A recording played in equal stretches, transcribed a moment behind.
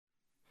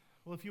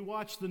Well, if you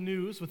watch the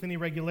news with any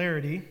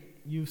regularity,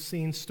 you've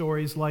seen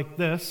stories like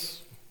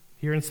this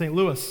here in St.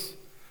 Louis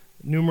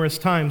numerous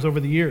times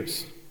over the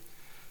years.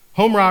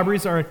 Home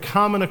robberies are a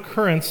common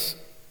occurrence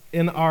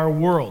in our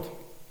world.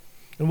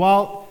 And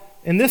while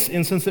in this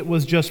instance it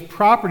was just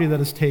property that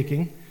is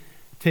taken,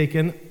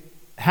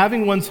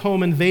 having one's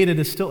home invaded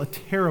is still a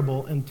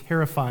terrible and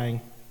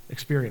terrifying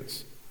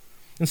experience.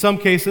 In some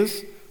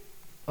cases,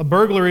 a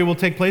burglary will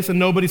take place and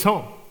nobody's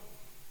home.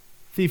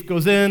 Thief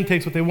goes in,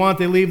 takes what they want,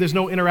 they leave. There's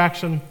no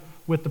interaction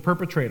with the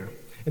perpetrator.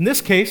 In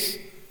this case,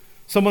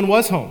 someone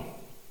was home,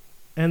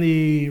 and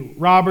the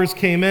robbers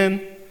came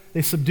in.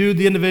 They subdued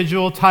the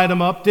individual, tied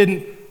him up,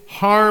 didn't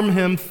harm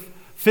him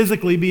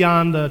physically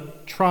beyond the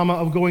trauma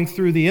of going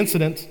through the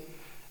incident,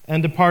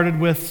 and departed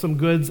with some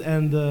goods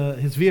and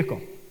his vehicle.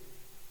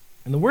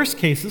 In the worst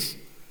cases,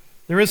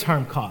 there is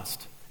harm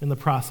caused in the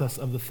process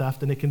of the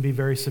theft, and it can be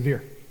very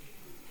severe.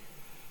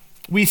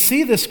 We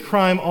see this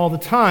crime all the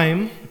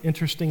time,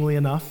 interestingly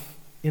enough,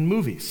 in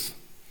movies.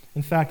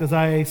 In fact, as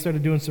I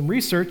started doing some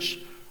research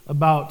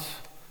about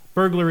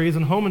burglaries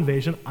and home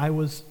invasion, I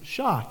was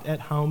shocked at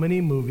how many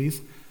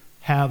movies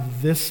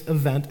have this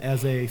event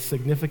as a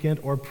significant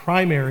or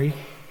primary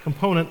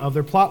component of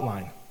their plot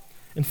line.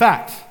 In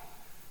fact,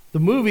 the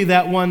movie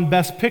that won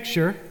Best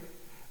Picture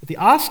at the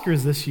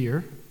Oscars this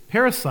year,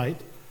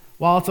 Parasite,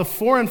 while it's a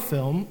foreign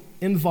film,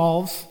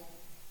 involves,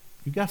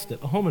 you guessed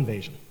it, a home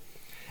invasion.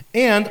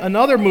 And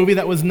another movie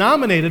that was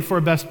nominated for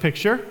Best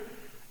Picture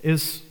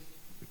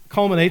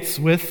culminates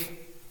with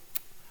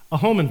a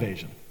home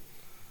invasion.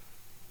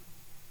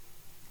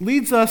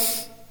 Leads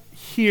us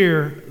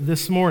here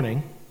this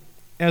morning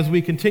as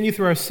we continue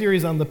through our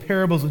series on the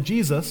parables of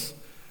Jesus,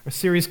 a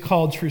series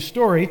called True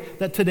Story,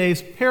 that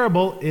today's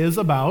parable is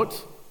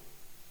about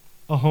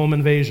a home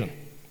invasion.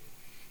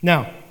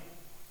 Now,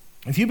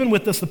 if you've been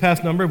with us the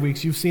past number of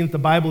weeks, you've seen that the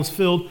Bible is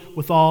filled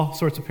with all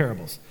sorts of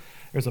parables.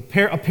 There's a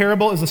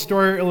parable is a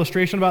story or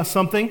illustration about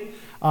something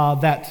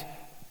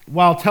that,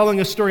 while telling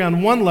a story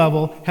on one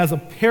level, has a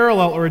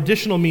parallel or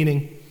additional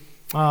meaning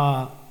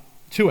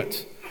to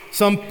it.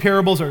 Some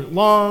parables are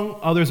long,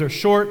 others are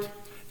short.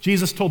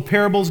 Jesus told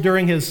parables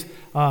during his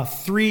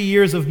 3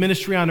 years of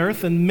ministry on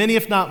earth, and many,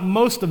 if not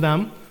most of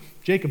them,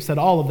 Jacob said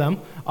all of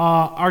them,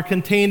 are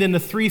contained in the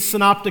three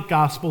synoptic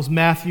Gospels,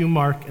 Matthew,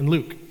 Mark, and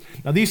Luke.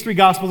 Now, these three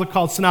Gospels are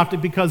called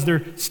synoptic because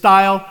their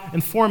style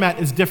and format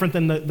is different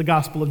than the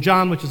Gospel of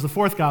John, which is the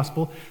fourth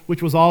Gospel,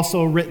 which was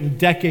also written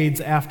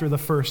decades after the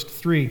first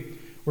three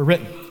were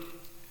written.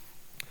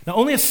 Now,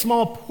 only a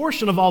small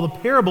portion of all the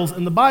parables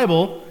in the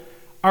Bible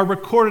are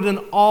recorded in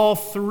all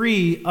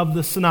three of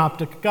the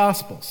synoptic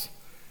Gospels,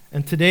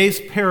 and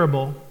today's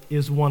parable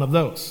is one of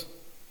those,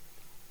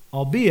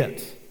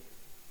 albeit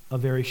a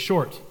very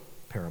short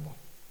parable.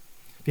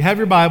 If you have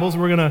your Bibles,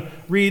 we're going to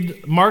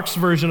read Mark's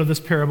version of this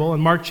parable in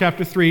Mark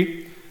chapter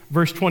 3,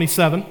 verse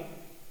 27. If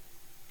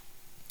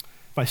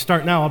I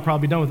start now, I'll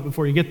probably be done with it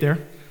before you get there.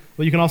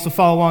 But you can also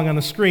follow along on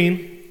the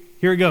screen.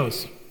 Here it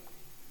goes.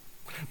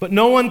 But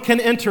no one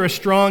can enter a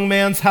strong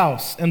man's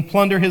house and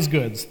plunder his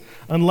goods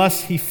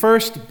unless he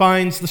first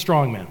binds the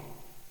strong man.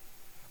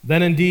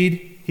 Then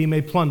indeed he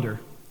may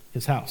plunder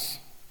his house.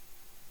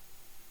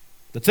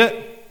 That's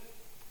it.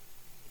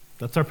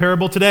 That's our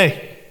parable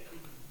today.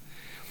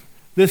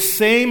 This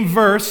same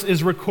verse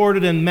is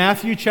recorded in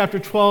Matthew chapter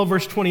 12,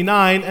 verse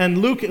 29, and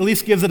Luke at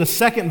least gives it a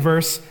second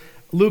verse,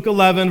 Luke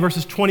 11,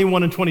 verses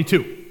 21 and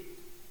 22.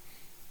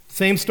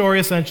 Same story,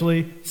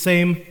 essentially,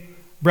 same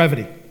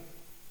brevity.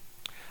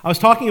 I was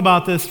talking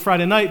about this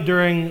Friday night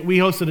we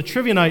hosted a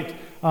trivia night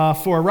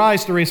for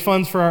Arise to raise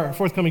funds for our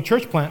forthcoming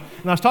church plant,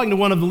 and I was talking to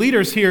one of the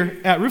leaders here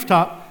at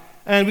Rooftop,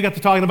 and we got to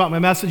talking about my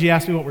message. He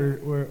asked me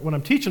what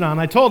I'm teaching on.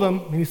 I told him,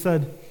 and he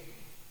said,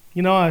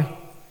 I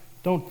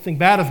don't think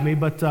bad of me,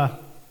 but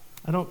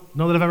I don't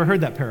know that I've ever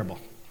heard that parable.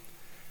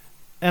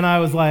 And I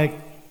was like,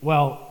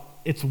 well,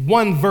 it's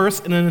one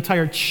verse in an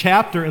entire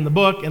chapter in the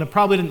book, and it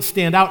probably didn't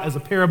stand out as a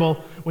parable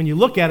when you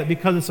look at it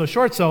because it's so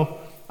short, so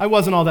I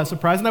wasn't all that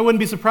surprised. And I wouldn't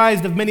be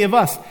surprised if many of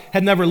us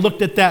had never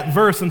looked at that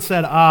verse and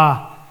said,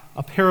 a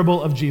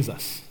parable of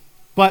Jesus.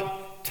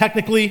 But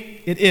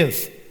technically, it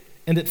is,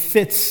 and it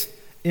fits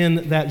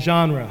in that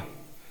genre.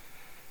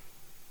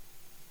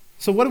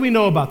 So what do we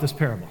know about this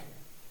parable?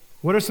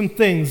 What are some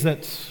things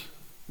that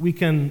we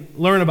can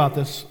learn about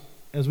this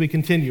as we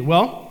continue?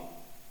 Well,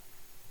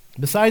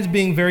 besides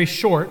being very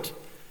short,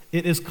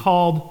 it is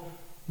called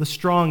the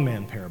strong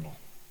man parable.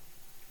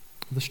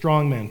 The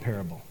strong man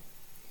parable.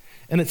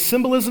 And its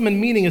symbolism and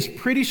meaning is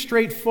pretty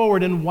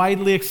straightforward and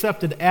widely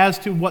accepted as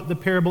to what the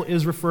parable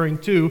is referring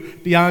to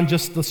beyond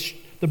just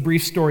the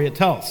brief story it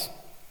tells.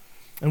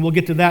 And we'll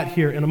get to that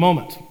here in a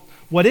moment.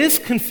 What is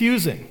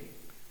confusing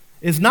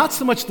is not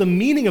so much the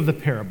meaning of the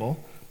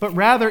parable, but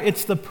rather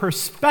it's the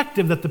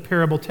perspective that the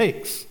parable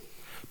takes.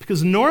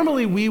 Because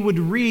normally we would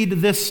read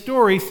this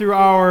story through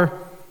our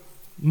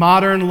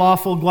modern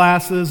lawful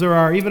glasses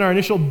or even our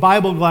initial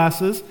Bible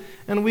glasses,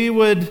 and we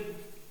would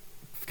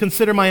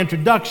consider my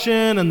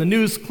introduction and the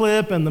news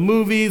clip and the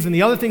movies and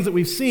the other things that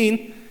we've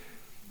seen,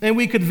 And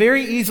we could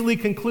very easily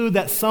conclude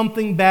that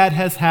something bad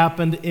has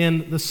happened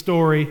in the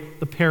story,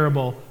 the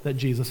parable that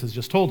Jesus has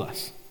just told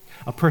us.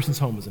 A person's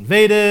home is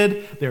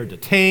invaded, they're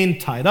detained,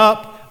 tied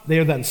up, they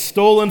are then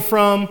stolen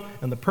from,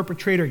 and the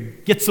perpetrator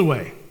gets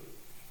away.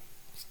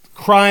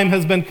 Crime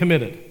has been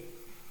committed.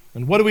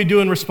 And what do we do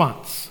in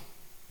response?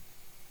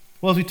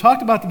 Well, as we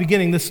talked about at the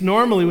beginning, this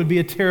normally would be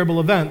a terrible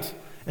event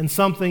and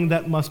something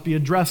that must be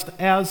addressed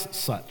as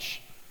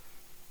such.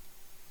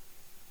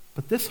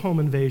 But this home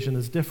invasion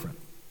is different.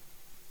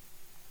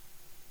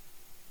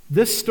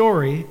 This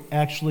story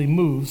actually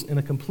moves in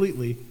a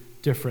completely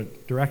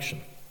different direction.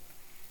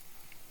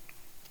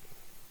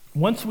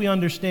 Once we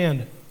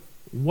understand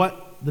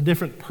what the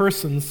different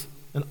persons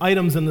and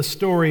items in the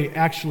story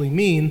actually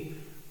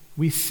mean,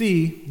 we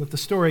see that the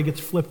story gets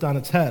flipped on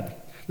its head.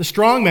 The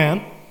strong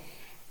man,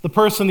 the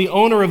person, the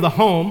owner of the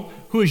home,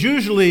 who is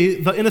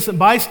usually the innocent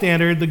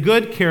bystander, the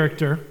good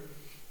character,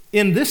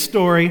 in this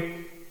story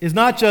is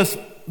not just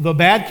the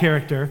bad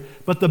character,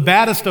 but the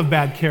baddest of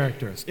bad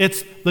characters.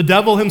 It's the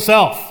devil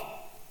himself.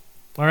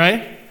 All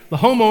right? The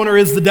homeowner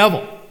is the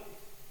devil.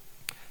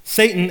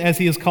 Satan, as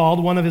he is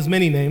called, one of his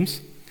many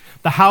names.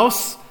 The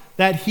house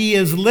that he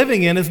is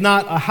living in is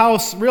not a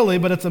house really,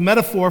 but it's a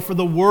metaphor for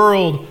the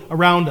world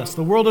around us,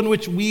 the world in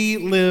which we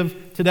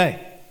live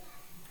today.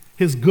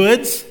 His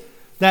goods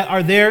that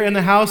are there in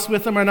the house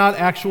with him are not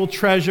actual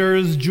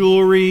treasures,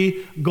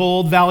 jewelry,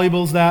 gold,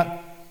 valuables,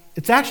 that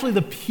it's actually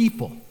the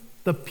people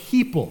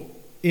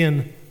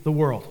in the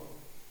world.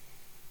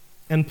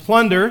 And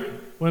plunder,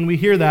 when we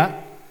hear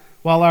that,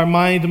 while our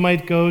mind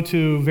might go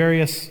to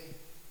various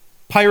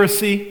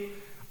piracy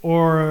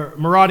or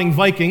marauding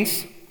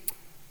Vikings,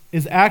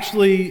 is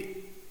actually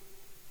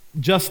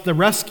just the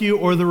rescue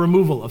or the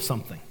removal of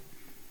something.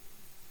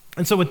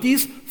 And so with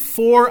these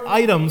four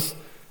items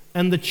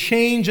and the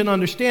change in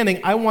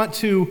understanding, I want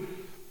to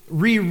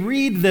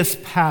reread this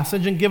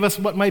passage and give us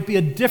what might be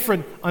a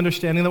different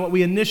understanding than what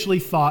we initially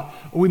thought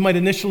or we might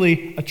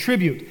initially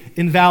attribute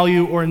in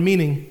value or in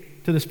meaning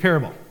to this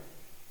parable.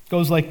 It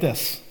goes like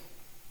this.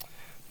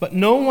 But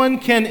no one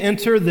can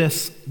enter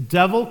this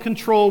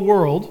devil-controlled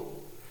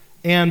world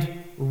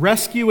and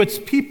rescue its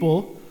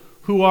people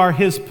who are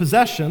his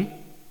possession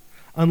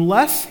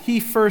unless he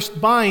first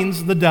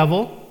binds the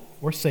devil,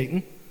 or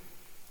Satan.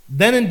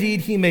 Then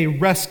indeed he may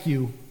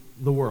rescue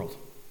the world.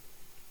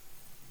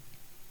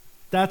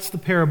 That's the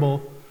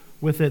parable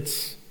with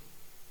its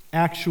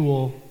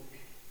actual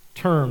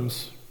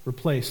terms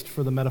replaced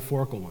for the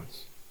metaphorical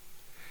ones.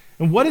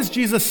 And what is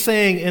Jesus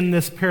saying in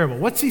this parable?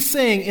 What's he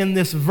saying in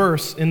this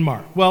verse in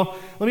Mark? Well,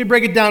 let me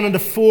break it down into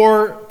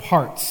four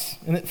parts,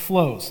 and it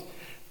flows.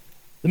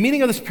 The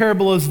meaning of this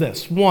parable is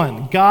this.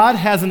 One, God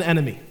has an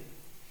enemy,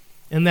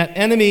 and that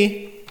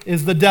enemy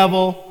is the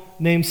devil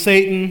named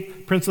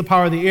Satan, prince of the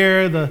power of the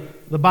air.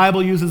 The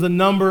Bible uses a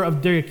number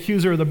of the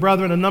accuser of the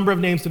brethren, a number of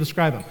names to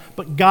describe him.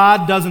 But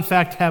God does in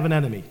fact have an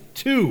enemy.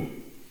 Two,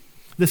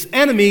 this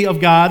enemy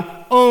of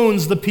God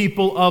owns the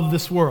people of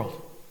this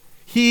world.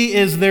 He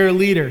is their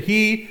leader.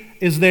 He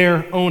is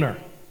their owner.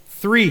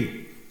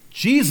 Three,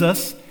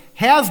 Jesus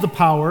has the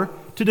power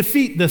to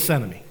defeat this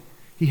enemy.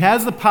 He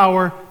has the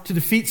power to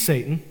defeat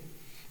Satan.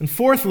 And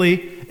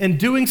fourthly, in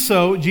doing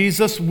so,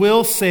 Jesus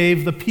will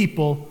save the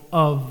people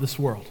of this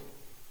world.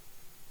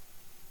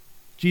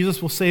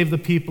 Jesus will save the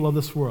people of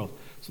this world.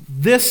 So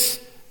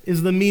this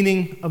is the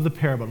meaning of the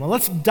parable. Now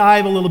let's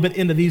dive a little bit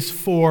into these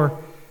four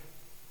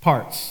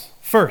parts.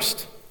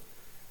 First,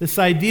 this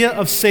idea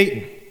of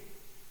Satan,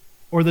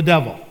 or the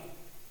devil.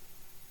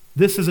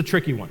 This is a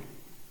tricky one.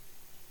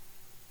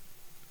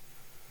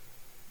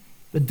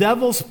 The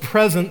devil's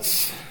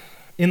presence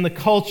in the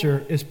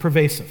culture is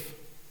pervasive.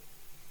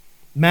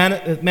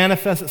 It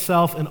manifests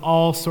itself in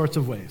all sorts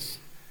of ways.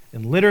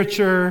 In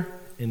literature,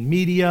 in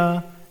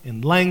media,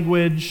 in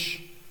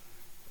language,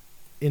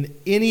 in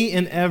any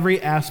and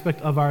every aspect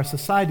of our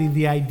society,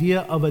 the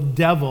idea of a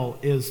devil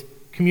is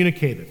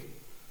communicated.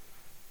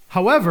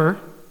 However,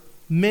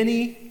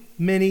 many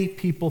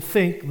people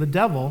think the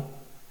devil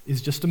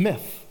is just a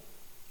myth,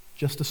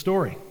 just a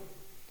story.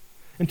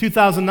 In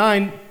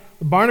 2009,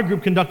 the Barna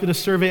Group conducted a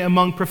survey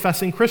among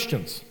professing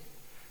Christians.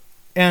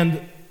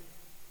 And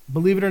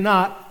believe it or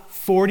not,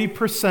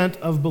 40%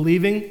 of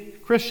believing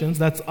Christians,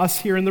 that's us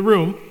here in the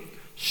room,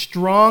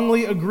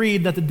 strongly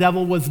agreed that the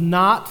devil was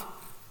not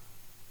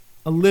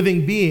a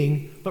living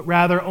being, but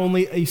rather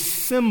only a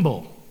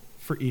symbol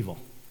for evil.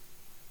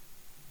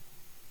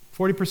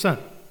 40%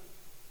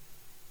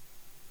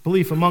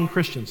 belief among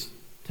Christians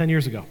 10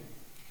 years ago.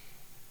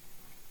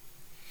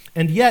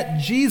 And yet,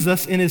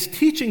 Jesus, in his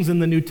teachings in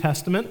the New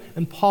Testament,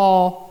 and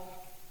Paul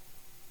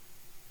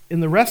in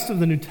the rest of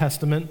the New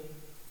Testament,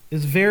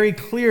 is very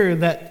clear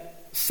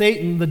that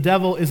Satan, the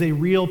devil, is a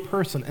real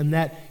person and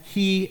that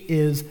he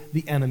is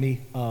the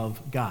enemy of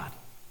God.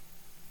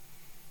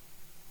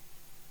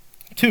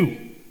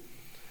 2,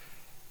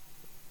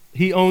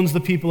 he owns the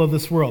people of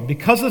this world.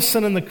 Because of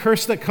sin and the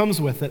curse that comes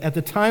with it, at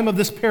the time of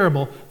this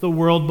parable, the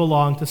world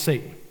belonged to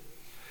Satan.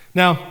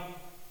 Now,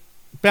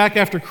 back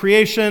after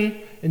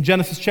creation, in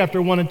Genesis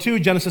chapter 1 and 2,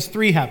 Genesis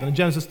 3 happened. In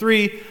Genesis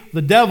 3,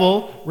 the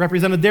devil,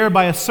 represented there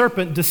by a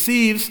serpent,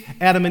 deceives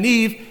Adam and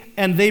Eve,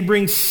 and they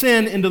bring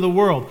sin into the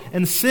world.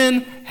 And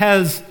sin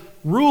has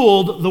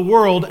ruled the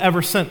world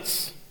ever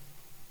since.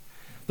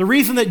 The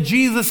reason that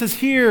Jesus is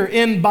here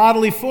in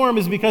bodily form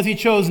is because he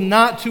chose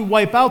not to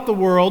wipe out the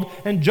world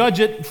and judge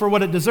it for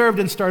what it deserved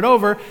and start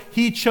over.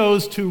 He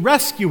chose to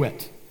rescue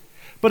it.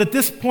 But at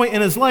this point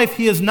in his life,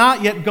 he has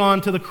not yet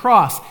gone to the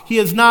cross. He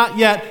has not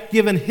yet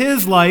given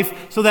his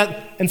life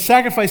and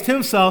sacrificed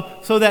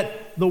himself so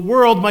that the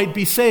world might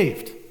be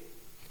saved.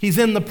 He's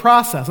in the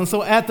process. And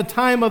so at the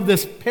time of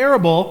this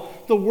parable,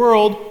 the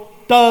world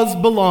does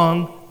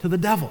belong to the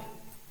devil,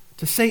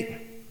 to Satan,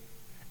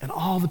 and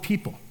all the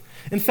people.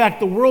 In fact,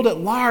 the world at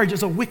large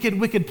is a wicked,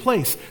 wicked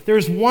place.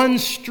 There's one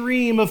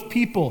stream of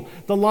people,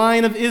 the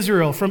line of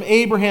Israel, from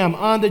Abraham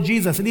on to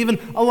Jesus. And even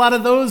a lot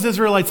of those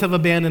Israelites have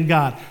abandoned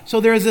God. So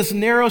there's this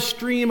narrow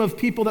stream of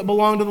people that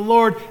belong to the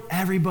Lord.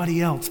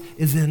 Everybody else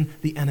is in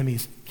the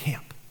enemy's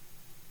camp.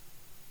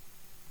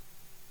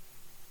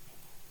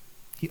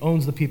 He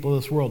owns the people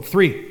of this world.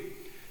 3,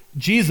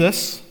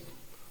 Jesus,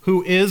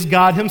 who is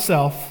God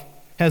himself,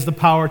 has the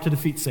power to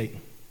defeat Satan.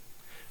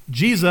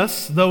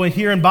 Jesus, though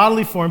here in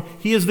bodily form,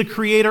 he is the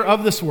creator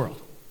of this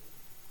world.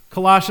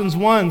 Colossians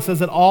 1 says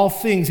that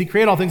he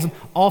created all things, and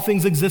all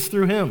things exist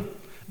through him.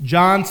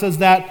 John says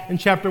that in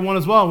chapter 1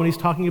 as well, when he's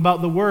talking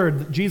about the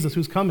Word, Jesus,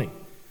 who's coming.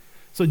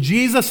 So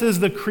Jesus is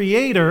the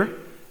creator,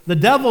 the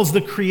devil's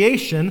the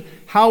creation.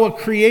 How a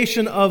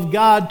creation of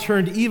God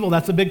turned evil,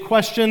 that's a big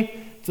question.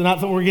 It's not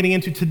something we're getting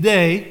into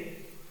today.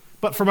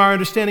 But from our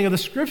understanding of the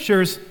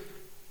Scriptures,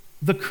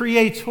 the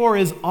creator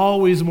is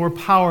always more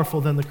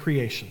powerful than the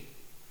creation.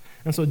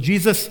 And so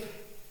Jesus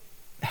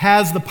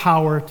has the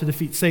power to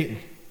defeat Satan.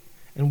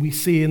 And we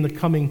see in the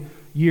coming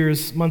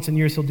years, months and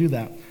years, he'll do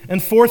that.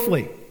 And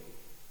fourthly,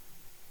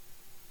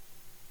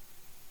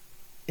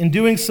 in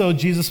doing so,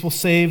 Jesus will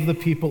save the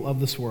people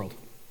of this world.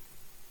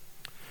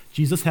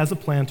 Jesus has a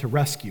plan to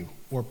rescue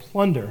or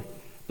plunder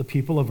the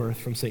people of earth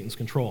from Satan's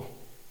control,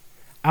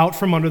 out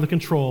from under the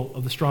control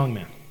of the strong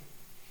man.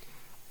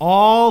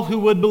 All who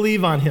would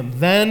believe on him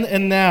then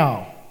and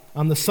now,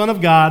 on the Son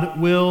of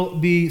God, will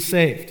be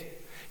saved.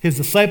 His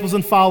disciples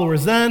and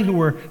followers then, who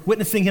were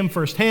witnessing him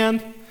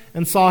firsthand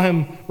and saw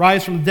him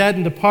rise from the dead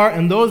and depart,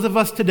 and those of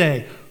us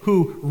today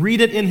who read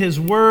it in his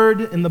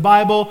word in the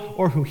Bible,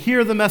 or who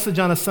hear the message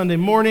on a Sunday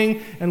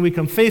morning, and we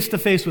come face to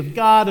face with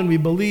God and we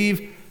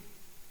believe,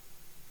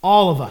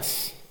 all of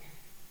us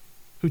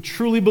who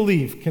truly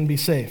believe can be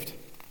saved.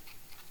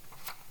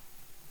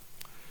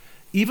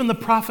 Even the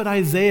prophet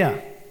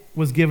Isaiah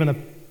was given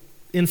an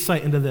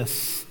insight into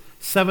this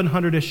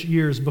 700-ish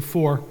years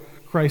before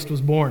Christ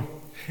was born.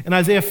 In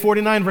Isaiah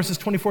 49, verses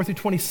 24 through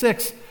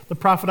 26, the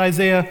prophet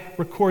Isaiah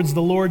records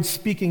the Lord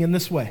speaking in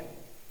this way: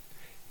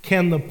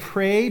 "Can the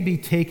prey be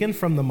taken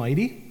from the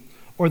mighty,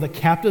 or the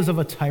captives of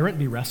a tyrant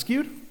be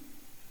rescued?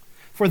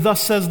 For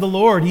thus says the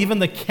Lord, even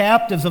the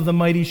captives of the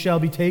mighty shall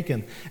be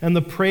taken, and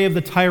the prey of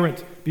the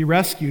tyrant be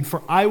rescued.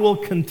 For I will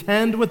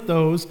contend with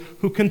those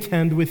who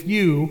contend with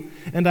you,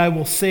 and I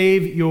will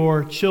save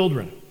your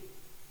children.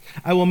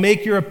 I will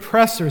make your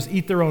oppressors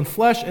eat their own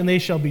flesh, and they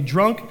shall be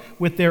drunk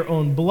with their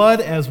own blood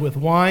as with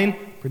wine."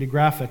 Pretty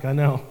graphic, I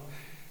know.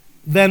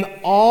 "Then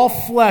all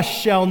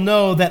flesh shall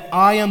know that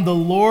I am the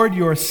Lord,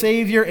 your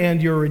Savior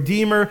and your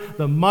Redeemer,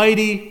 the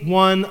mighty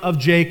one of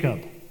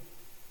Jacob."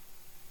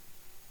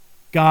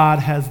 God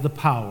has the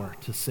power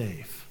to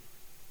save,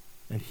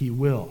 and he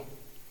will.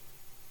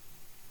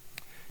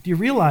 Do you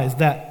realize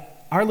that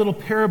our little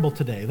parable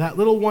today, that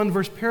little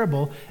one-verse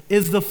parable,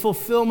 is the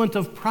fulfillment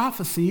of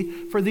prophecy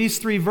for these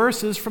 3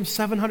 verses from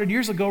 700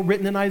 years ago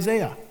written in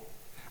Isaiah?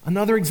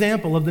 Another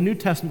example of the New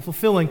Testament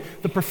fulfilling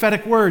the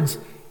prophetic words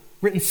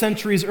written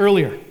centuries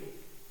earlier.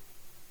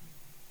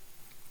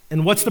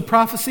 And what's the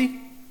prophecy?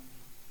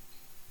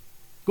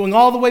 Going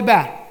all the way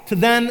back to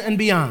then and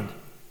beyond.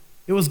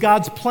 It was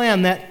God's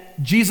plan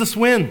that Jesus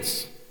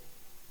wins.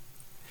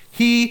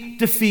 He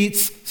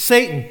defeats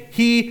Satan.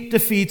 He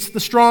defeats the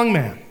strong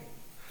man.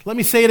 Let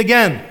me say it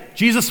again.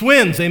 Jesus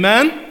wins.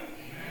 Amen? Amen.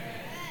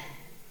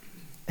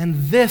 And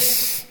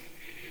this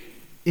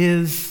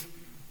is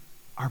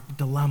our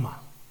dilemma.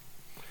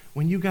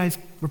 When you guys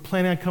were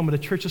planning on coming to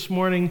church this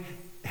morning,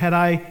 had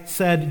I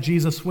said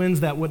Jesus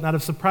wins, that would not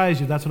have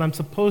surprised you. That's what I'm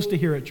supposed to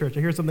hear at church.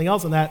 I hear something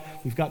else in that,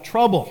 we've got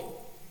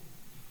trouble.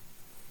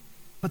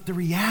 But the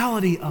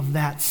reality of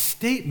that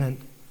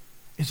statement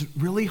is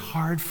really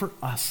hard for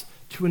us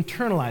to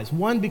internalize.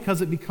 One,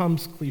 because it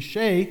becomes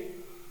cliche.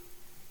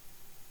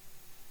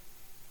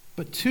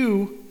 But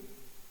 2,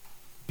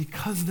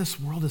 because this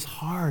world is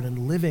hard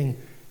and living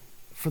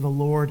for the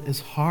Lord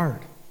is hard.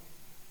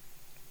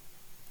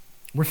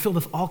 We're filled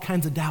with all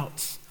kinds of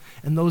doubts.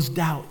 And those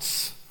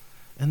doubts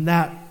and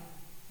that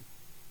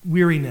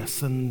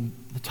weariness and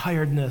the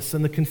tiredness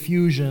and the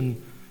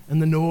confusion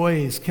and the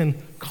noise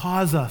can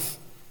cause us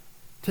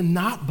to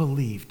not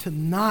believe, to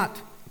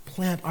not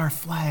plant our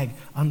flag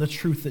on the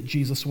truth that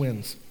Jesus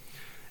wins.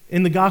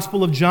 In the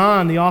Gospel of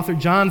John, the author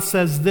John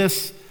says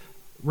this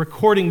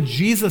recording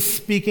Jesus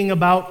speaking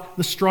about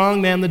the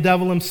strong man, the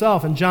devil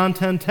himself. In John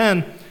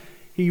 10:10,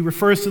 he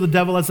refers to the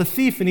devil as a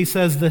thief, and he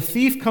says, "The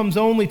thief comes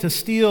only to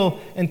steal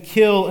and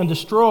kill and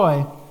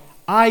destroy.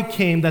 I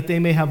came that they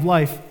may have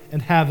life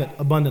and have it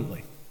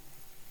abundantly."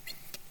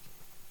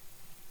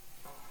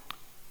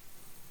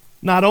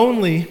 Not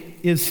only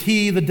is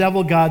he, the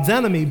devil, God's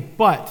enemy,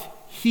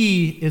 but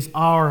he is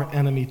our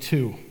enemy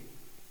too.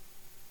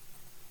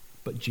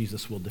 But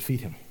Jesus will defeat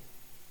him.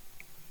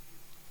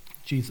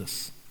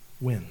 Jesus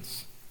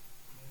wins.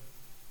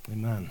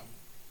 Amen.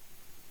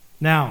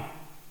 Now,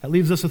 that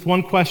leaves us with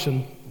one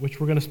question, which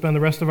we're going to spend the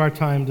rest of our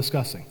time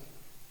discussing.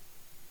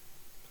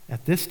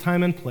 At this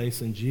time and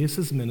place in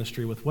Jesus'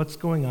 ministry, with what's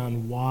going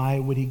on, why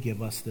would he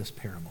give us this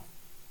parable?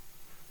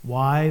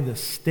 Why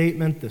this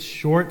statement, this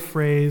short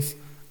phrase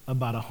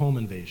about a home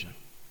invasion?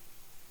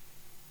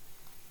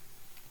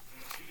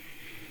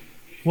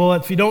 Well,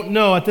 if you don't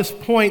know, at this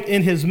point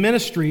in his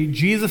ministry,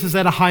 Jesus is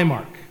at a high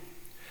mark.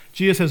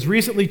 Jesus has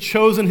recently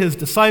chosen his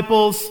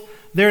disciples.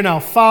 They're now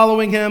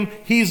following him.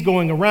 He's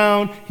going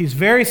around. He's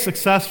very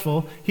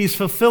successful. He's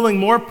fulfilling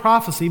more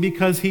prophecy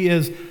because he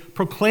is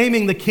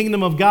proclaiming the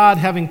kingdom of God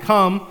having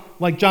come,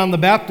 like John the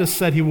Baptist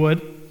said he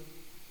would.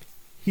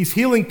 He's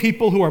healing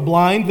people who are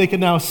blind. They can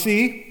now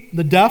see.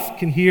 The deaf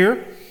can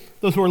hear.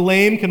 Those who are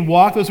lame can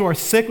walk. Those who are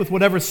sick with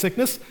whatever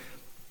sickness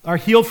are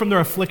healed from their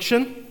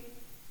affliction.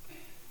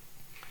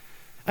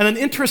 And an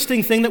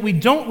interesting thing that we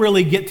don't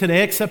really get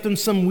today, except in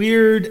some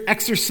weird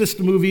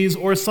exorcist movies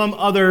or some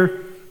other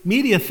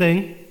media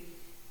thing,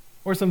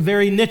 or some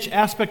very niche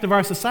aspect of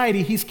our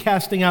society, he's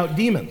casting out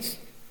demons.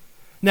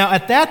 Now,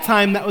 at that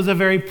time, that was a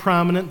very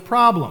prominent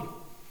problem.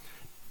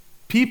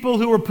 People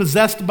who were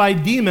possessed by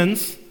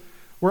demons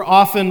were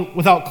often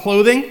without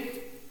clothing.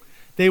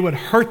 They would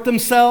hurt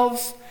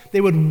themselves.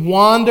 They would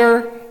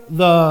wander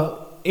the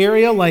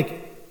area like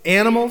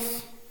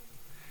animals.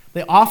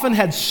 They often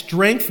had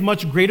strength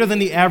much greater than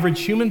the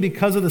average human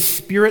because of the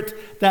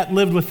spirit that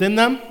lived within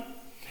them.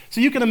 So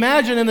you can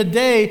imagine in a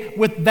day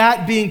with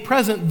that being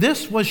present,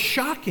 this was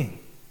shocking.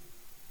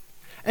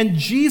 And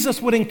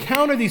Jesus would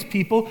encounter these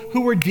people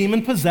who were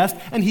demon-possessed,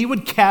 and he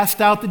would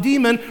cast out the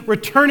demon,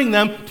 returning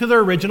them to their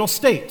original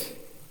state.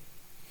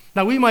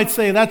 Now we might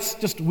say, that's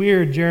just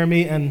weird,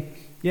 Jeremy, and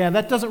yeah,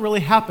 that doesn't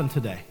really happen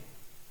today.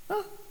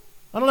 Huh?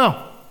 I don't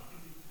know.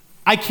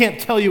 I can't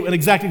tell you an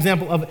exact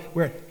example of it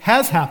where it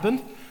has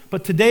happened,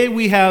 but today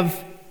we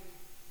have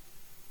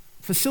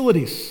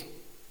facilities,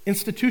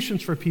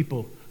 institutions for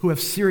people who have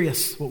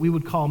serious, what we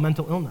would call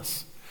mental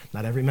illness.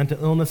 Not every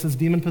mental illness is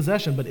demon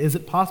possession, but is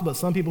it possible that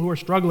some people who are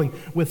struggling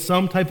with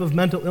some type of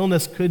mental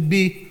illness could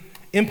be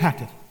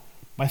impacted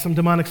by some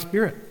demonic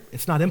spirit?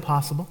 It's not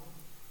impossible.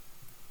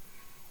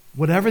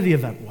 Whatever the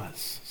event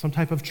was, some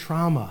type of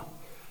trauma,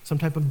 some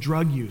type of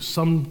drug use,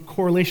 some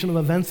correlation of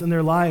events in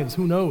their lives,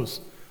 who knows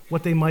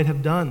what they might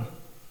have done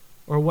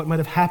or what might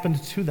have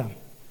happened to them.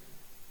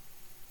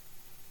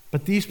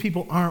 But these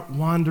people aren't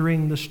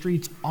wandering the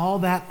streets all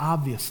that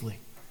obviously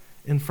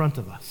in front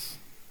of us.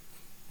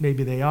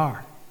 Maybe they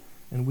are,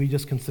 and we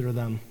just consider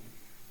them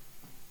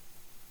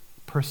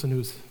a person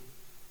who's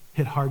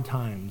hit hard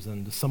times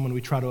and someone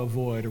we try to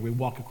avoid, or we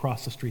walk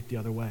across the street the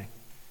other way.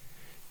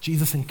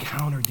 Jesus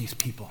encountered these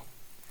people,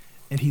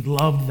 and he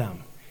loved them.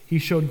 He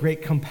showed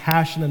great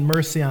compassion and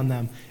mercy on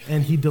them,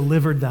 and he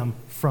delivered them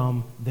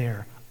from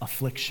their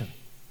affliction.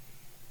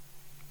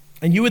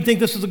 And you would think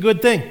this was a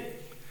good thing.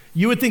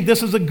 You would think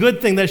this is a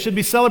good thing that should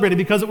be celebrated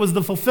because it was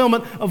the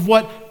fulfillment of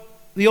what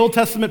the Old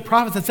Testament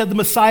prophets had said the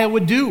Messiah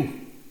would do,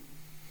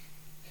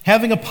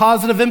 having a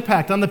positive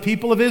impact on the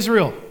people of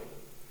Israel.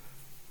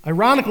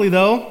 Ironically,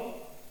 though,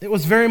 it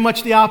was very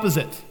much the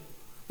opposite.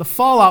 The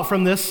fallout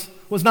from this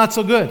was not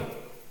so good.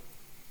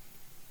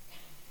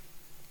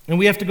 And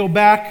we have to go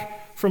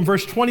back from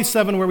verse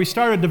 27, where we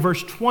started, to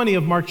verse 20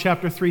 of Mark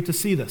chapter 3 to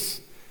see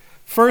this.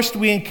 First,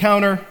 we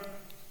encounter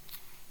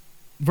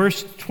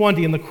verse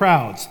 20 in the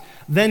crowds.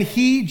 Then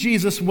he,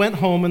 Jesus, went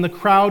home, and the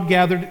crowd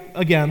gathered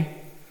again,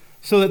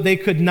 so that they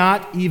could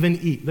not even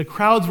eat. The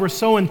crowds were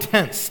so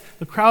intense,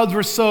 the crowds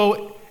were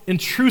so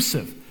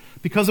intrusive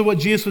because of what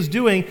Jesus was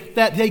doing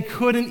that they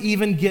couldn't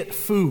even get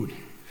food.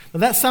 Now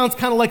that sounds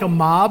kind of like a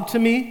mob to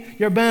me.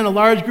 You ever been in a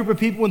large group of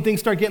people when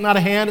things start getting out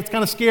of hand? It's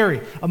kind of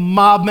scary. A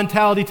mob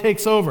mentality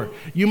takes over.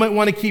 You might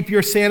want to keep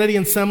your sanity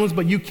and semblance,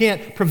 but you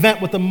can't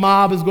prevent what the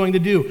mob is going to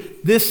do.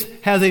 This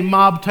has a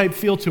mob-type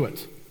feel to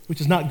it,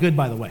 which is not good,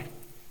 by the way.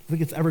 I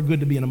think it's ever good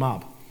to be in a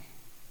mob.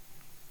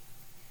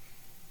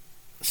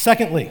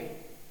 Secondly,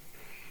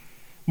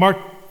 Mark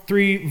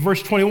 3,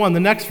 verse 21, the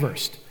next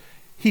verse.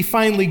 He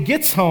finally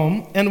gets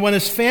home, and when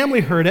his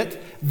family heard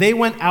it, they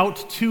went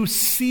out to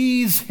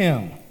seize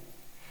him,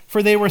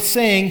 for they were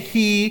saying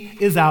he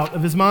is out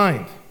of his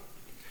mind.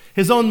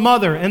 His own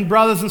mother and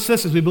brothers and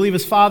sisters, we believe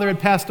his father had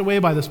passed away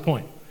by this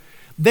point.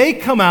 They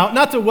come out,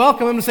 not to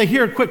welcome him and say,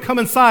 here, quick, come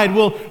inside,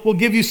 we'll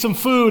give you some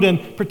food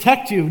and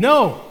protect you.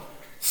 No.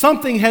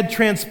 Something had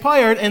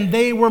transpired, and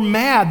they were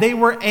mad. They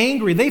were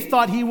angry. They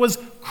thought he was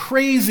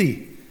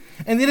crazy.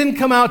 And they didn't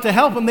come out to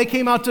help him. They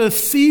came out to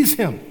seize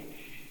him.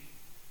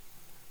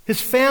 His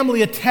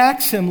family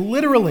attacks him,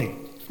 literally.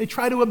 They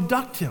try to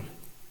abduct him.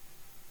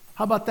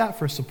 How about that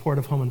for a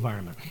supportive home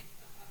environment?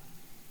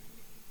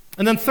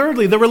 And then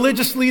thirdly, the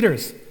religious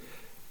leaders,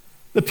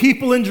 the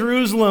people in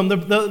Jerusalem,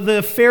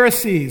 the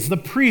Pharisees, the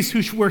priests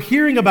who were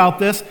hearing about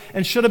this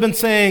and should have been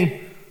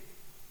saying,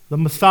 the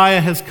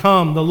Messiah has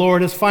come, the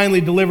Lord has finally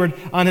delivered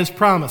on his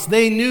promise.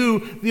 They knew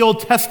the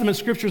Old Testament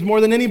scriptures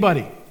more than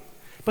anybody.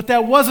 But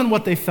that wasn't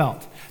what they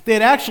felt. They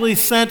had actually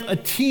sent a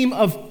team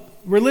of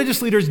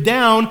religious leaders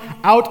down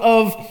out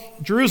of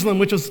Jerusalem,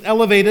 which was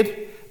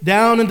elevated,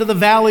 down into the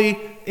valley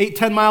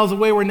 8-10 miles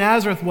away where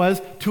Nazareth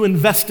was, to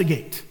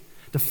investigate,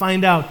 to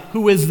find out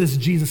who is this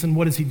Jesus and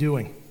what is he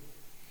doing.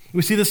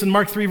 We see this in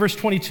Mark 3, verse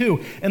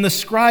 22. And the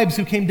scribes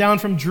who came down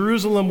from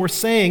Jerusalem were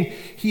saying,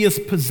 he is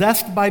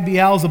possessed by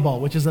Beelzebul,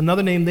 which is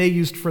another name they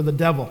used for the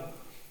devil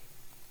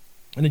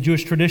in the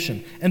Jewish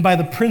tradition. And by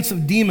the prince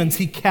of demons,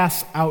 he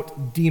casts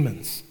out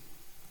demons.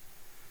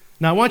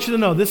 Now, I want you to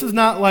know, this is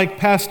not like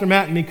Pastor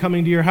Matt and me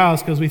coming to your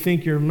house because we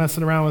think you're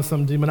messing around with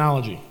some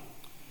demonology.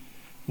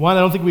 One, I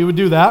don't think we would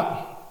do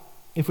that.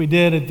 If we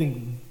did, I think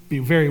it'd be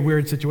a very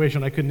weird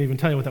situation. I couldn't even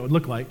tell you what that would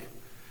look like.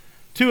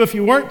 Two, if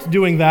you weren't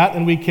doing that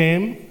and we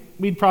came,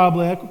 we'd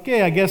probably like,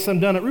 okay, I guess I'm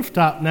done at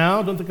Rooftop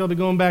now. Don't think I'll be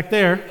going back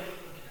there.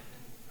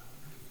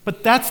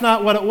 But that's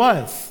not what it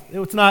was. It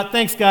was not,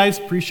 thanks guys,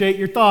 appreciate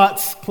your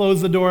thoughts,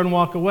 close the door and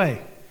walk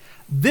away.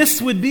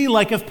 This would be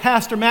like if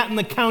Pastor Matt and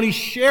the county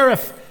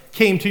sheriff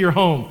came to your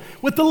home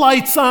with the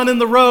lights on in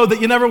the road that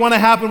you never want to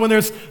happen when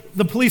there's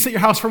the police at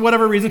your house for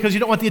whatever reason because you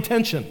don't want the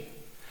attention.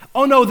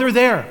 Oh no, they're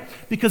there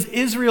because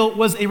Israel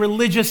was a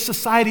religious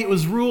society. It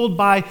was ruled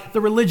by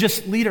the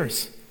religious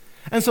leaders.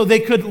 And so they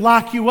could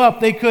lock you up.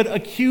 They could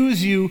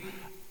accuse you,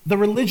 the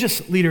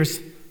religious leaders,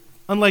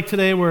 unlike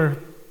today where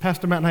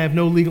Pastor Matt and I have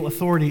no legal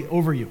authority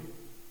over you,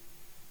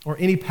 or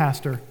any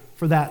pastor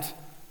for that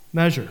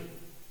measure.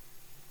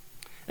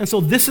 And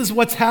so this is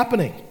what's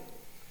happening.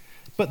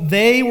 But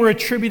they were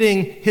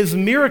attributing his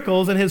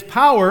miracles and his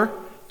power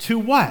to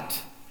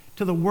what?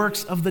 To the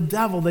works of the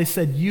devil. They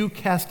said, you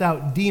cast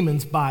out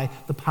demons by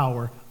the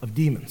power of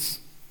demons.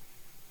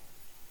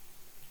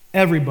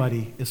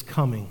 Everybody is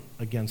coming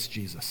against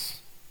Jesus.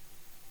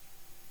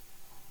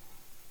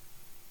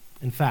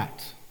 In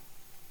fact,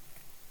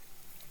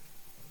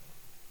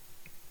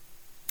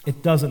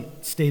 it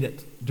doesn't state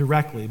it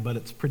directly, but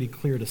it's pretty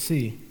clear to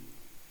see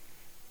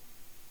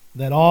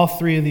that all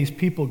three of these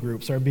people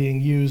groups are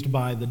being used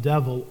by the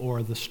devil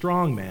or the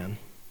strong man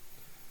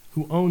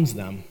who owns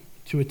them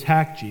to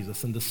attack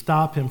Jesus and to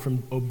stop him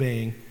from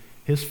obeying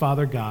his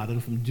Father God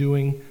and from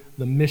doing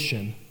the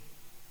mission,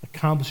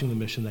 accomplishing the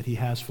mission that he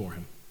has for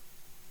him.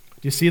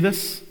 Do you see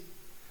this?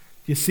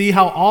 Do you see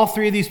how all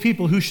three of these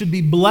people who should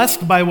be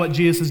blessed by what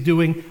Jesus is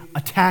doing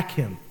attack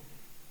him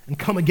and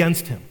come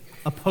against him,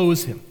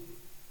 oppose him?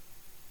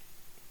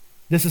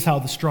 This is how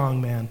the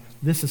strong man,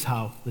 this is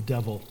how the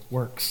devil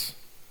works.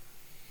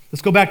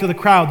 Let's go back to the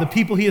crowd. The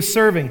people he is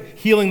serving,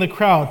 healing the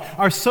crowd,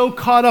 are so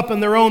caught up in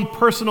their own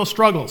personal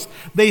struggles.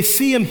 They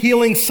see him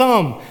healing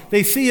some.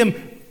 They see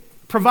him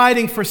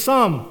providing for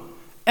some.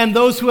 And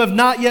those who have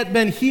not yet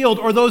been healed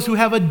or those who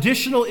have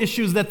additional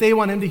issues that they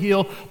want him to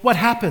heal, what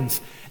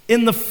happens?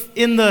 In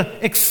the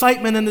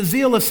excitement and the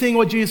zeal of seeing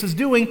what Jesus is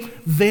doing,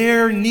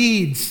 their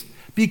needs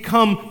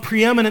become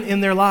preeminent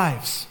in their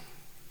lives.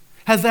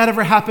 Has that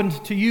ever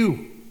happened to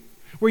you?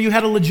 Where you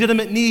had a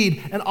legitimate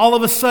need, and all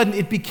of a sudden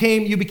you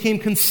became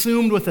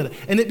consumed with it,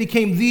 and it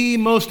became the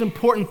most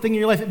important thing in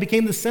your life. It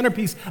became the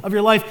centerpiece of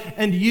your life,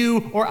 and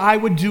you or I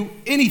would do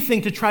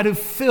anything to try to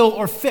fill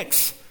or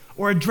fix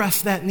or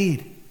address that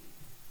need.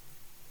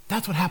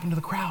 That's what happened to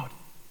the crowd.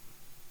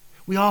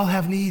 We all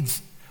have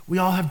needs. We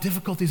all have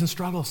difficulties and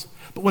struggles.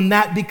 But when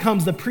that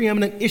becomes the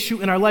preeminent issue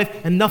in our life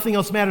and nothing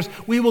else matters,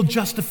 we will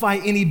justify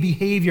any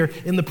behavior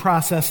in the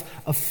process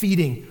of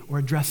feeding or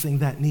addressing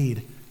that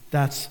need.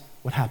 That's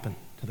what happened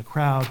to the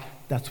crowd.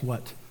 That's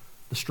what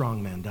the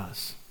strong man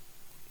does.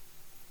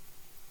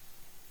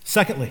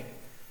 Secondly,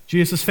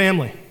 Jesus'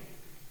 family.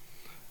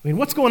 I mean,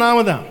 what's going on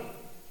with them?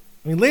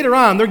 I mean, later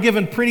on, they're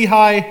given pretty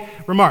high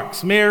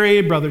remarks.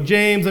 Mary, brother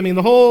James, I mean,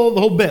 the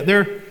whole bit.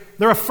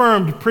 They're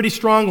affirmed pretty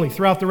strongly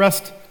throughout the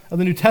rest of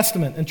the New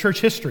Testament and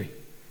church history.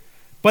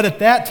 But at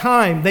that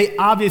time, they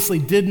obviously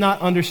did not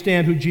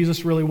understand who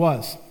Jesus really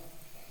was.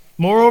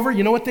 Moreover,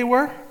 you know what they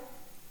were?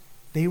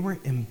 They were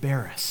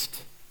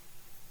embarrassed.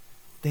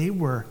 They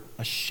were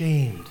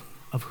ashamed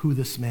of who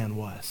this man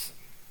was.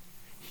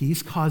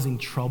 He's causing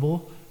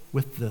trouble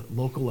with the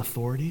local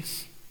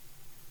authorities.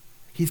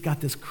 He's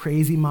got this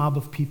crazy mob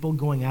of people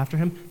going after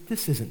him.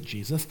 This isn't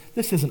Jesus.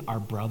 This isn't our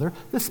brother.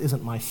 This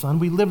isn't my son.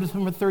 We lived with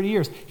him for 30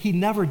 years. He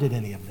never did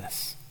any of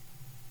this.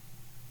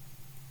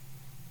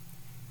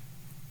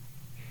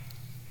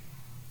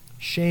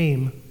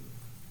 Shame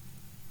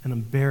and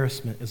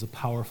embarrassment is a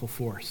powerful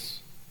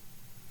force.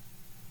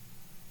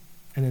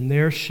 And in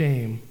their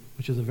shame,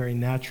 which is a very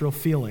natural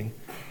feeling,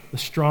 the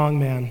strong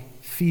man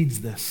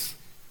feeds this,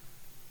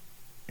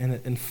 and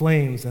it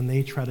inflames, and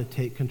they try to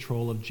take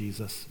control of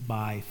Jesus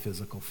by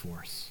physical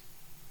force.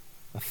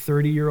 A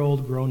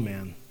 30-year-old grown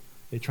man,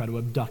 they try to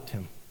abduct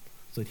him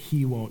so that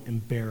he won't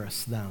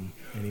embarrass them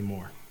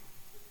anymore.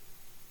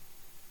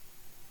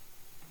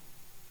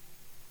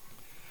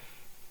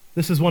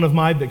 This is one of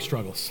my big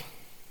struggles.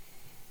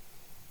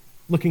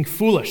 Looking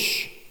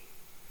foolish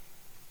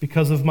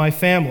because of my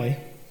family,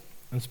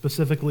 and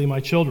specifically my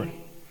children,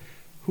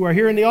 who are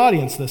here in the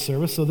audience this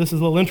service, so this is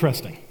a little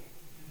interesting.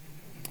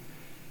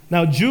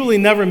 Now, Julie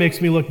never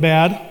makes me look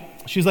bad.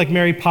 She's like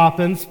Mary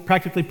Poppins,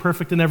 practically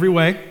perfect in every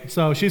way,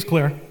 so she's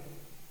clear.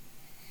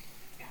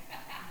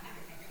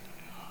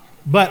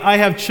 But I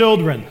have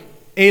children,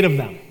 8 of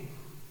them.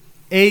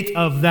 8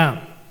 of them.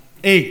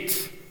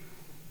 8.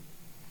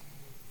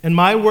 And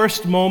my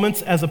worst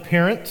moments as a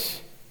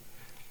parent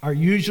are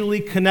usually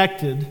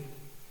connected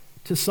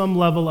to some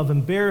level of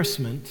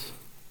embarrassment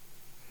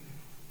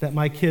that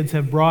my kids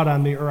have brought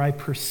on me, or I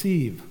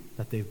perceive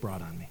that they've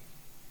brought on me.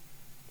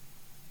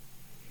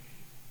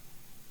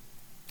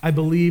 I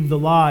believe the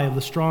lie of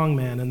the strong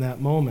man in that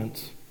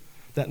moment,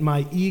 that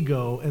my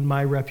ego and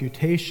my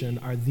reputation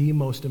are the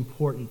most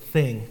important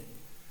thing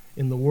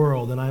in the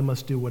world, and I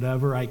must do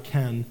whatever I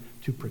can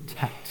to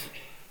protect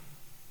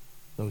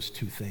those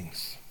two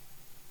things,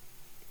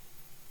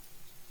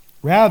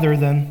 rather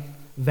than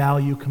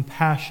value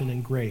compassion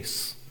and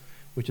grace,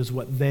 which is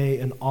what they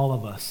and all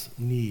of us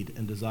need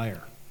and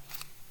desire.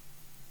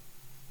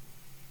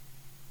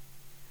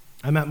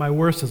 I'm at my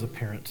worst as a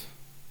parent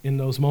in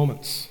those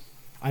moments.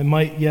 I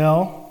might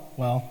yell,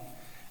 well,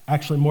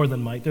 actually more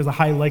than might. There's a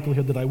high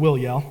likelihood that I will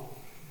yell.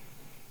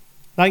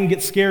 I can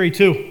get scary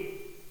too.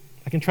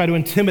 I can try to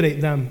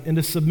intimidate them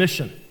into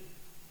submission.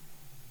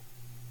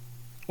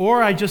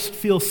 Or I just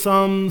feel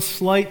some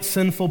slight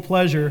sinful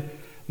pleasure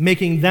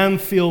making them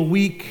feel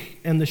weak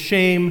and the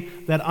shame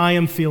that I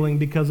am feeling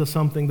because of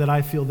something that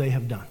I feel they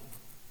have done.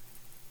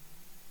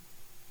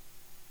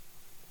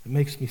 It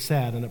makes me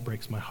sad and it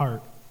breaks my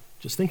heart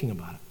just thinking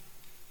about it.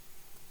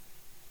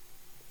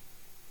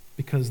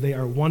 Because they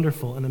are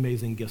wonderful and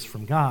amazing gifts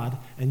from God,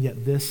 and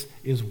yet this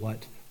is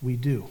what we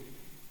do.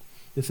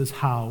 This is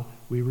how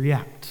we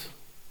react.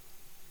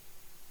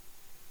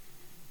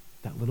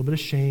 That little bit of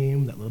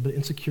shame, that little bit of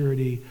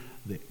insecurity,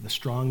 the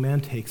strong man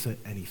takes it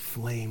and he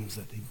flames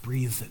it, he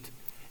breathes it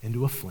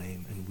into a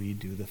flame, and we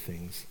do the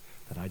things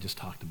that I just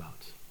talked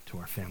about to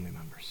our family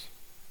members.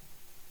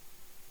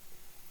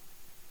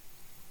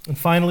 And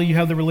finally, you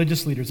have the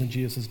religious leaders in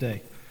Jesus'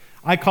 day.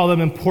 I call them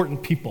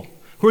important people.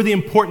 Who are the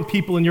important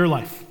people in your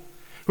life?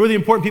 Who are the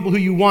important people who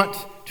you want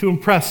to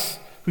impress,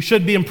 who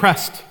should be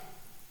impressed?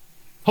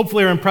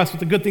 Hopefully are impressed with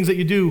the good things that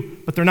you do,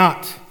 but they're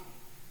not.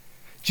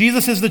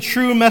 Jesus is the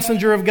true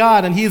messenger of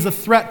God, and he is a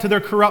threat to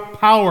their corrupt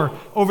power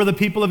over the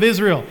people of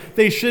Israel.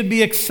 They should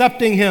be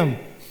accepting him,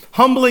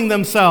 humbling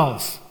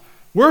themselves,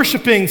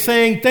 worshiping,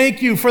 saying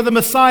thank you for the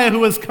Messiah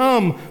who has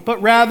come,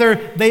 but rather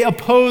they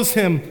oppose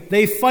him,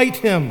 they fight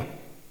him.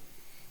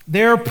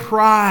 Their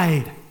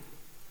pride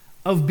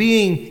of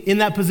being in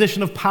that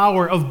position of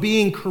power, of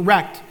being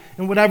correct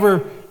in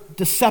whatever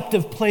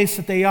deceptive place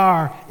that they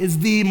are, is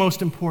the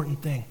most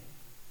important thing.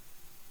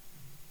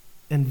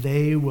 And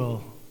they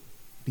will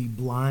be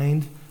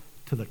blind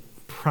to the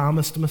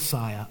promised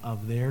Messiah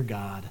of their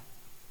God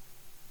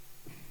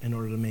in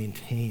order to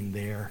maintain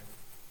their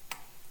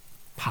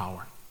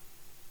power.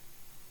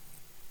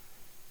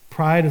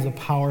 Pride is a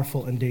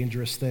powerful and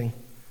dangerous thing,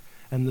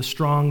 and the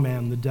strong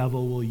man, the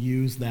devil, will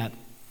use that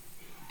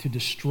to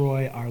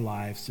destroy our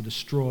lives, to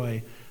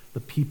destroy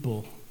the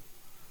people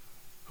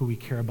who we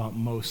care about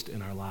most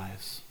in our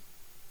lives,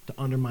 to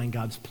undermine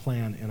God's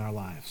plan in our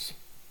lives.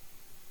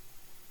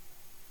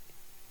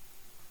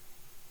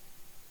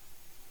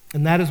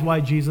 And that is why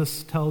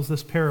Jesus tells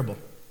this parable.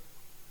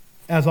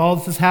 As all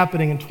this is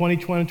happening in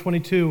 2020 and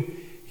 22,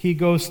 he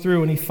goes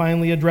through and he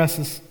finally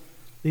addresses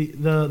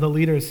the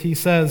leaders. He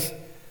says,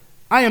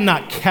 I am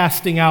not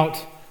casting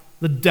out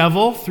the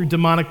devil through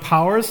demonic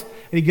powers.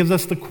 And he gives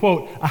us the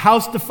quote, a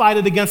house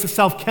divided against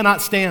itself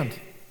cannot stand.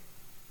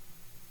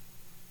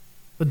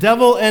 The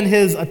devil and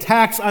his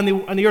attacks on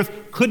the earth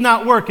could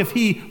not work if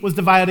he was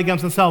divided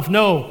against himself.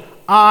 No,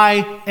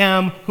 I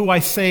am who I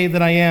say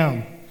that I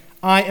am.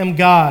 I am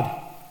God,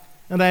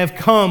 and I have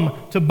come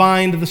to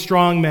bind the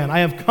strong man. I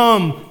have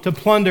come to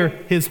plunder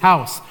his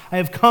house. I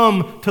have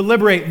come to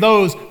liberate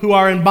those who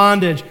are in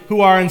bondage,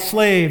 who are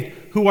enslaved,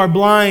 who are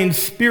blind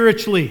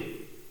spiritually,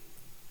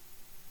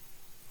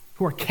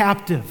 who are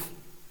captive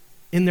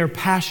in their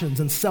passions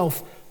and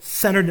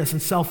self-centeredness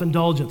and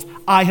self-indulgence.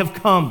 I have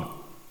come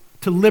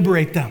to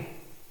liberate them,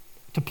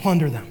 to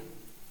plunder them,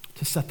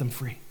 to set them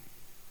free.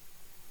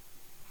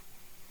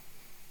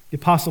 The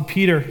Apostle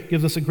Peter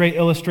gives us a great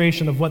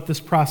illustration of what this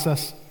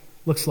process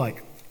looks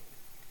like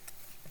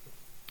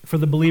for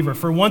the believer.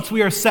 For once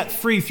we are set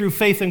free through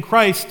faith in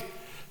Christ,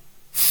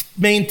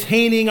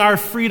 maintaining our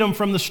freedom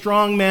from the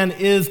strong man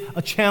is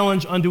a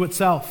challenge unto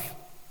itself.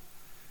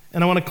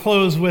 And I want to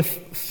close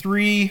with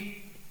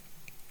 3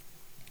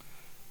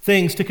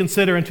 things to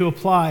consider and to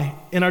apply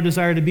in our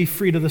desire to be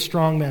free to the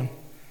strong man.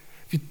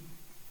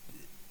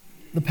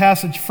 The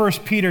passage, 1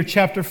 Peter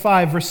chapter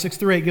 5, verse 6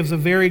 through 8, gives a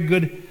very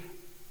good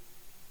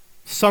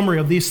summary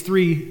of these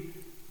 3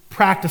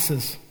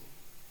 practices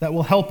that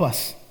will help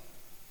us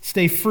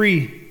stay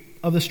free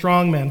of the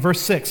strong man.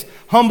 Verse 6,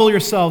 humble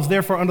yourselves,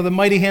 therefore, under the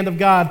mighty hand of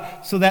God,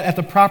 so that at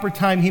the proper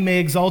time he may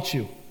exalt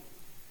you,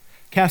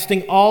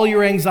 casting all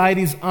your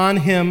anxieties on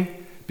him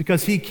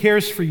because he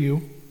cares for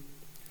you.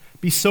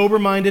 Be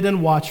sober-minded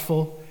and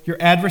watchful. Your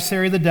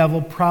adversary, the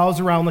devil, prowls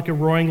around like a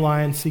roaring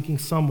lion seeking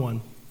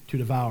someone to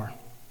devour.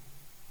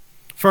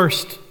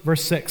 First,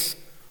 verse 6,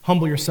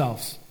 humble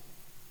yourselves.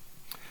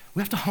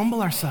 We have to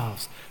humble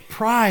ourselves.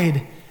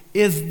 Pride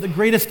is the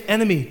greatest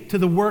enemy to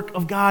the work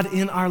of God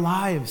in our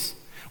lives.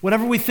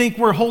 Whatever we think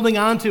we're holding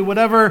on to,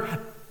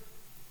 whatever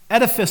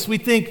edifice we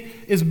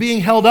think is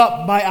being held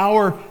up by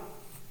our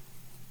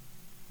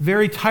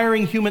very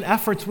tiring human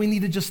efforts, we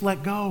need to just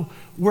let go.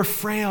 We're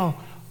frail.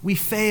 We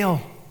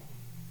fail.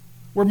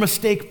 We're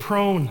mistake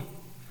prone.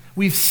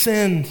 We've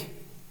sinned.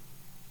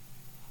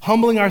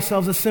 Humbling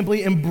ourselves is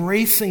simply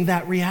embracing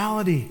that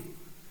reality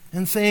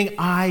and saying,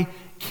 I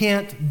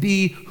can't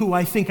be who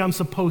I think I'm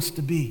supposed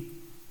to be.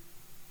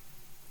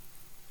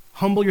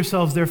 Humble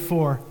yourselves,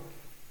 therefore,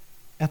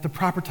 at the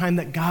proper time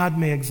that God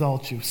may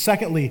exalt you.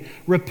 Secondly,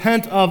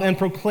 repent of and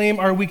proclaim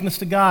our weakness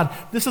to God.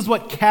 This is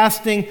what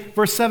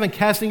verse 7,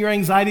 casting your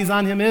anxieties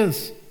on him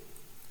is.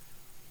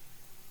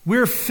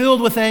 We're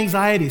filled with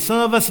anxiety. Some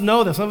of us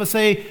know this. Some of us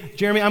say,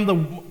 Jeremy, I'm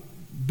the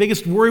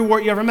biggest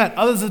worrywart you ever met.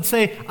 Others would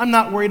say, I'm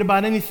not worried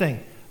about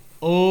anything.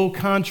 Au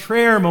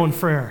contraire, mon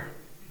frère.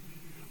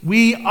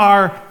 We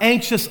are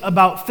anxious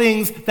about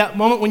things. That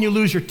moment when you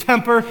lose your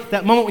temper,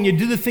 that moment when you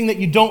do the thing that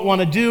you don't want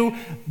to do,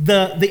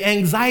 the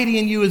anxiety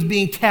in you is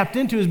being tapped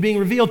into, is being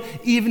revealed,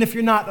 even if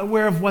you're not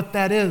aware of what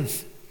that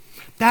is.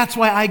 That's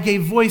why I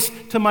gave voice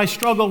to my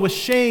struggle with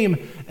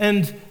shame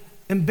and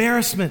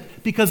embarrassment,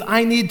 because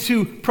I need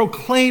to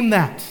proclaim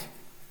that.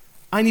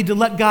 I need to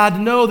let God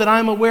know that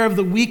I'm aware of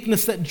the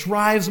weakness that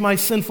drives my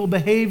sinful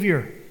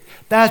behavior.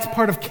 That's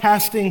part of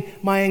casting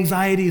my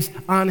anxieties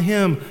on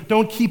him.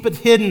 Don't keep it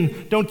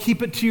hidden. Don't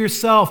keep it to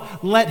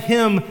yourself. Let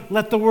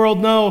the world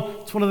know.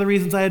 It's one of the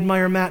reasons I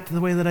admire Matt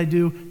the way that I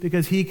do,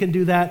 because he can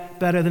do that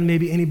better than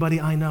maybe anybody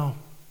I know.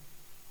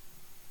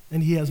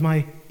 And he has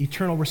my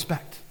eternal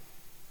respect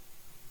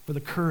for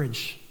the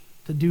courage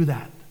to do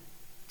that.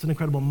 It's an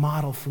incredible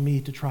model for me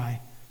to try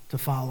to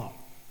follow,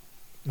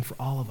 and for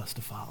all of us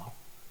to follow.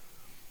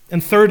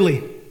 And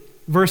thirdly,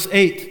 verse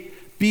 8,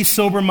 be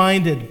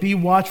sober-minded, be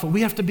watchful.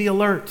 We have to be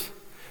alert.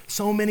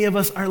 So many of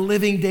us are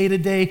living day to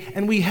day,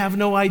 and we have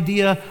no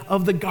idea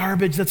of the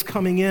garbage that's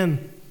coming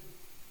in.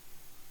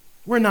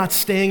 We're not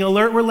staying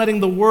alert. We're letting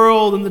the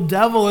world and the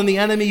devil and the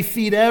enemy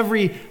feed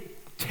every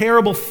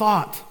terrible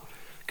thought.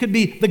 It could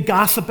be the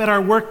gossip at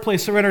our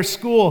workplace or at our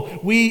school.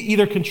 We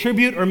either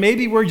contribute, or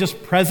maybe we're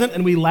just present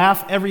and we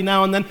laugh every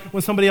now and then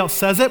when somebody else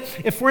says it.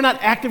 If we're not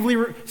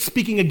actively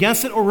speaking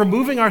against it or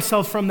removing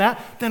ourselves from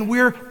that, then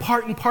we're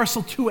part and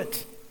parcel to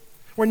it.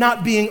 We're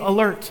not being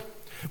alert.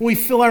 When we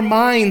fill our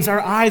minds, our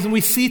eyes, and we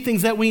see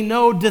things that we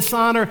know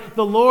dishonor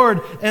the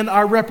Lord and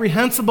are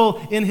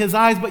reprehensible in his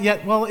eyes, but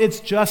yet, well, it's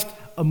just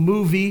a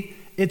movie,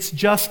 it's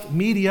just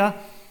media,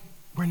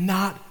 we're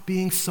not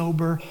being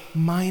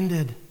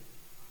sober-minded.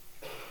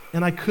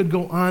 And I could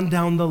go on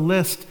down the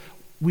list.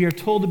 We are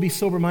told to be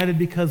sober-minded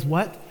because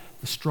what?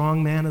 The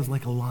strong man is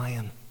like a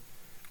lion,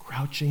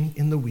 crouching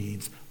in the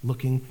weeds,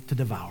 looking to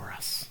devour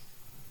us.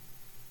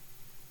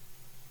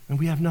 And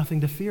we have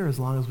nothing to fear as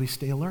long as we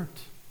stay alert.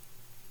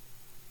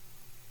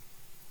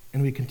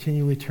 And we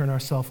continually turn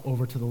ourselves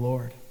over to the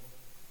Lord.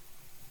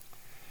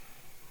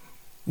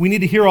 We need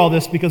to hear all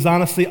this because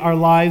honestly, our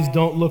lives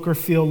don't look or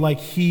feel like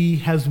he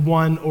has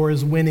won or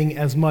is winning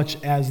as much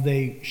as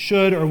they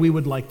should or we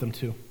would like them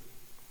to.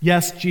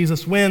 Yes,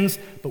 Jesus wins,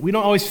 but we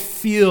don't always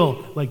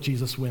feel like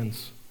Jesus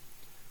wins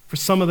for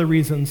some of the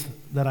reasons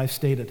that I've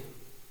stated.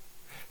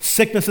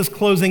 Sickness is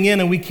closing in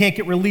and we can't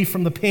get relief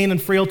from the pain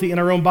and frailty in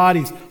our own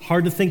bodies.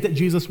 Hard to think that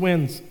Jesus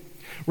wins.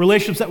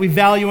 Relationships that we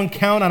value and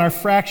count on are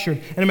fractured.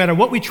 And no matter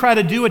what we try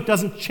to do, it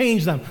doesn't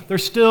change them.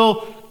 There's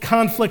still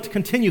conflict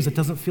continues. It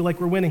doesn't feel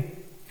like we're winning.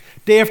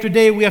 Day after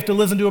day, we have to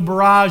listen to a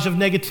barrage of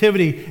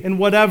negativity and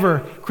whatever,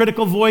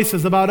 critical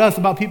voices about us,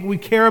 about people we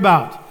care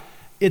about.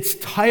 It's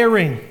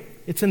tiring.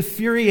 It's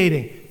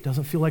infuriating. It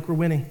doesn't feel like we're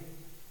winning.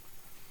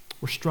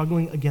 We're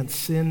struggling against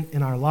sin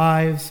in our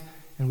lives,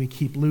 and we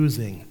keep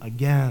losing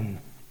again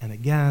and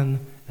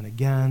again and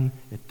again.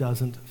 It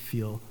doesn't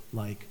feel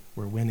like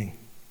we're winning.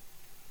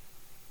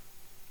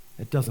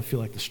 It doesn't feel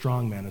like the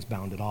strong man is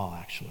bound at all,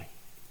 actually.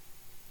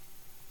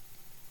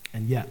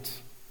 And yet,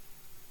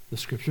 the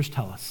scriptures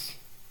tell us,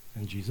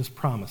 and Jesus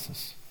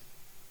promises,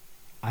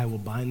 I will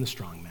bind the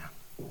strong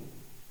man.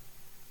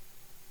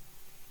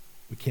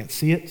 We can't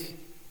see it.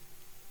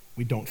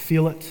 We don't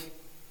feel it.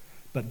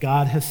 But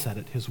God has said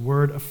it. His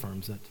word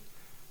affirms it.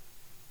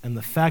 And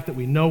the fact that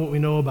we know what we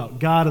know about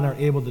God and are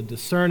able to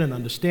discern and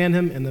understand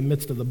him in the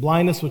midst of the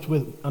blindness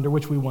under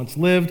which we once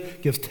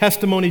lived gives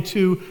testimony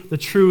to the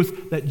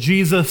truth that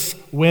Jesus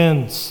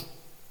wins.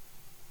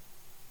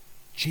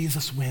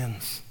 Jesus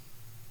wins.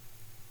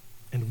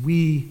 And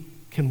we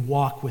can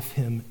walk with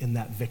him in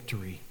that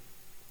victory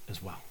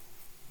as well.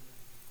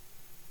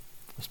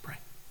 Let's pray.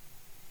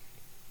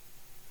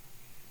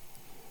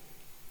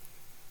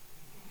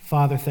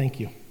 Father, thank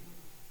you.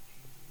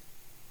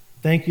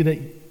 Thank you that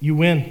you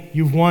win.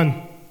 You've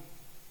won.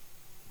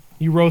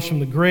 You rose from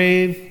the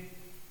grave.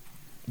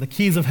 The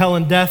keys of hell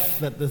and death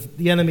that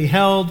the enemy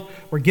held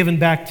were given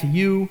back to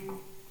you.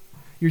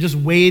 You're just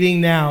waiting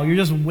now. You're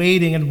just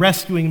waiting and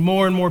rescuing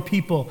more and more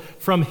people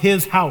from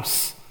his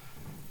house,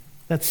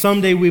 that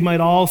someday we might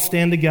all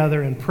stand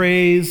together and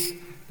praise,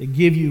 to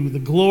give you the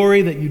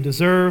glory that you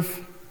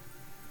deserve.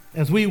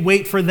 As we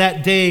wait for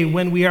that day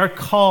when we are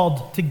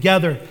called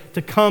together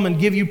to come and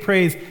give you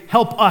praise,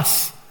 help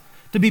us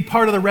to be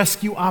part of the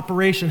rescue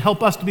operation.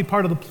 Help us to be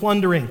part of the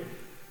plundering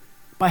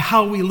by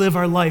how we live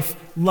our life,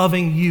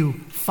 loving you,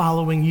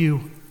 following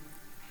you,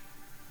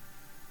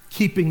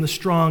 keeping the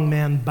strong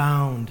man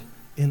bound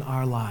in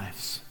our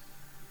lives.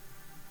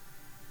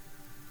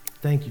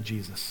 Thank you,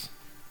 Jesus,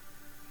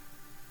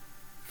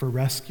 for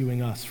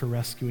rescuing us, for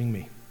rescuing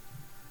me.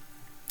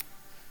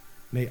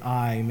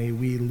 May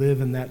we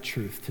live in that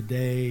truth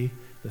today,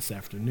 this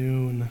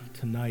afternoon,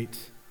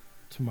 tonight,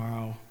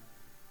 tomorrow,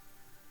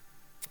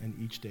 and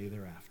each day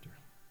thereafter.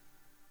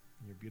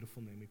 In your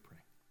beautiful name we pray.